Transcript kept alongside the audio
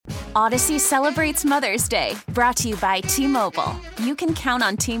Odyssey celebrates Mother's Day, brought to you by T-Mobile. You can count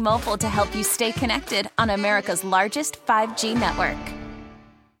on T-Mobile to help you stay connected on America's largest 5G network.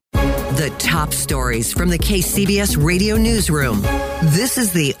 The top stories from the KCBS Radio Newsroom. This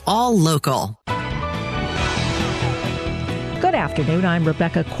is the All Local. Good afternoon. I'm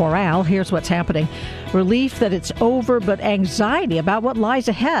Rebecca Corral. Here's what's happening. Relief that it's over, but anxiety about what lies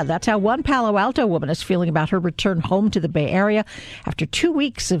ahead. That's how one Palo Alto woman is feeling about her return home to the Bay Area after 2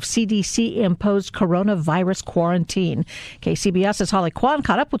 weeks of CDC-imposed coronavirus quarantine. KCBS's Holly Kwan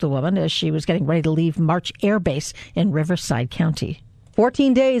caught up with the woman as she was getting ready to leave March Air Base in Riverside County.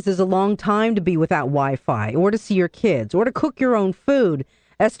 14 days is a long time to be without Wi-Fi or to see your kids or to cook your own food.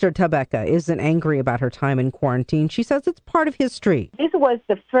 Esther Tabeka isn't angry about her time in quarantine. She says it's part of history. This was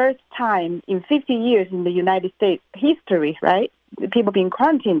the first time in 50 years in the United States history, right? People being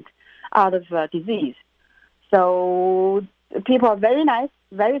quarantined out of disease. So people are very nice,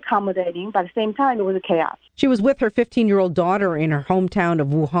 very accommodating, but at the same time, it was a chaos. She was with her 15-year-old daughter in her hometown of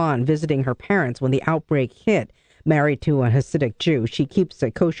Wuhan, visiting her parents when the outbreak hit. Married to a Hasidic Jew, she keeps a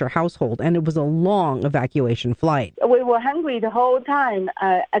kosher household, and it was a long evacuation flight. We were hungry the whole time,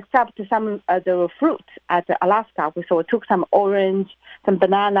 except some of the fruit at Alaska. So we took some orange, some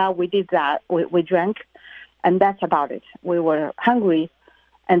banana. We did that. We drank, and that's about it. We were hungry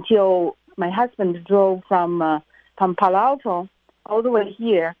until my husband drove from Palo Alto all the way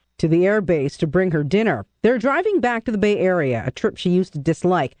here to the air base to bring her dinner. They're driving back to the Bay Area, a trip she used to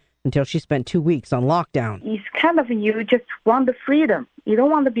dislike, until she spent 2 weeks on lockdown. It's kind of, you just want the freedom. You don't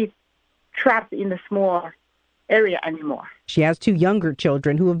want to be trapped in the small area anymore. She has 2 younger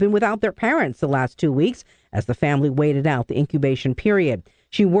children who have been without their parents the last 2 weeks as the family waited out the incubation period.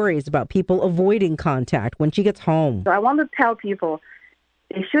 She worries about people avoiding contact when she gets home. So I want to tell people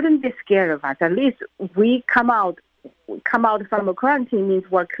they shouldn't be scared of us. At least we come out from a quarantine means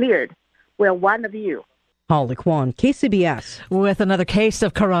we're cleared. We're one of you. Holly Kwan, KCBS. With another case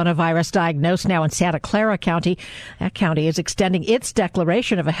of coronavirus diagnosed now in Santa Clara County. That county is extending its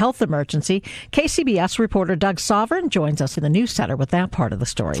declaration of a health emergency. KCBS reporter Doug Sovereign joins us in the news center with that part of the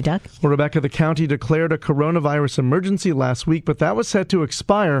story. Doug? Well, Rebecca, the county declared a coronavirus emergency last week, but that was set to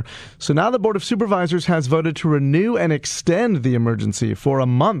expire. So now the Board of Supervisors has voted to renew and extend the emergency for a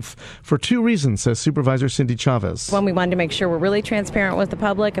month for 2 reasons, says Supervisor Cindy Chavez. One, we wanted to make sure we're really transparent with the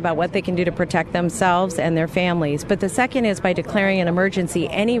public about what they can do to protect themselves and their families. But the second is by declaring an emergency,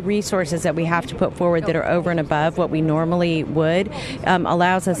 any resources that we have to put forward that are over and above what we normally would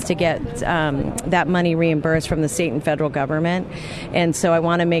allows us to get that money reimbursed from the state and federal government. And so I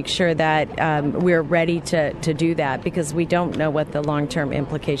want to make sure that we're ready to do that because we don't know what the long-term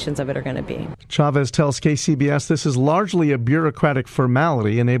implications of it are going to be. Chavez tells KCBS this is largely a bureaucratic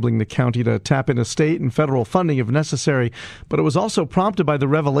formality enabling the county to tap into state and federal funding if necessary, but it was also prompted by the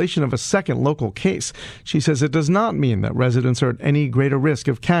revelation of a second local case. She says it does not mean that residents are at any greater risk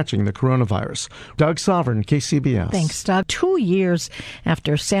of catching the coronavirus. Doug Sovereign, KCBS. Thanks, Doug. 2 years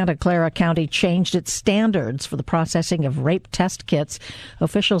after Santa Clara County changed its standards for the processing of rape test kits,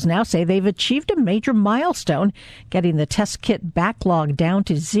 officials now say they've achieved a major milestone, getting the test kit backlog down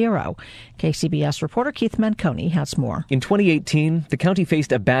to 0. KCBS reporter Keith Manconi has more. In 2018, the county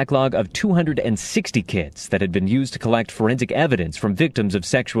faced a backlog of 260 kits that had been used to collect forensic evidence from victims of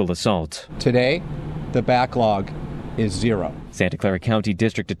sexual assault. Today, the backlog is 0. Santa Clara County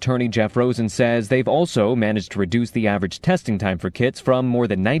District Attorney Jeff Rosen says they've also managed to reduce the average testing time for kits from more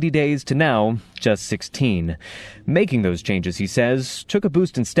than 90 days to now just 16. Making those changes, he says, took a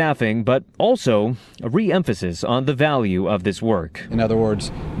boost in staffing, but also a re-emphasis on the value of this work. In other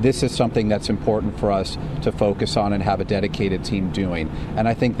words, this is something that's important for us to focus on and have a dedicated team doing. And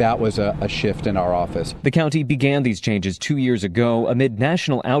I think that was a shift in our office. The county began these changes 2 years ago amid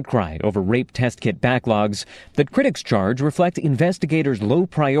national outcry over rape test kit backlogs that critics charge reflect investigators' low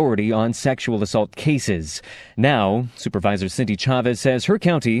priority on sexual assault cases. Now, Supervisor Cindy Chavez says her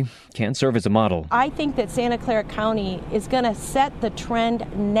county can serve as a model. I think that Santa Clara County is going to set the trend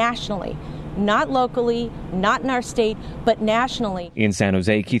nationally, not locally, not in our state, but nationally. In San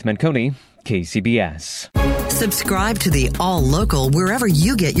Jose, Keith Manconi, KCBS. Subscribe to the All Local wherever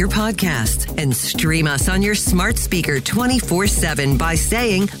you get your podcasts and stream us on your smart speaker 24/7 by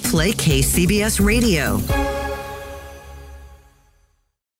saying, play KCBS Radio.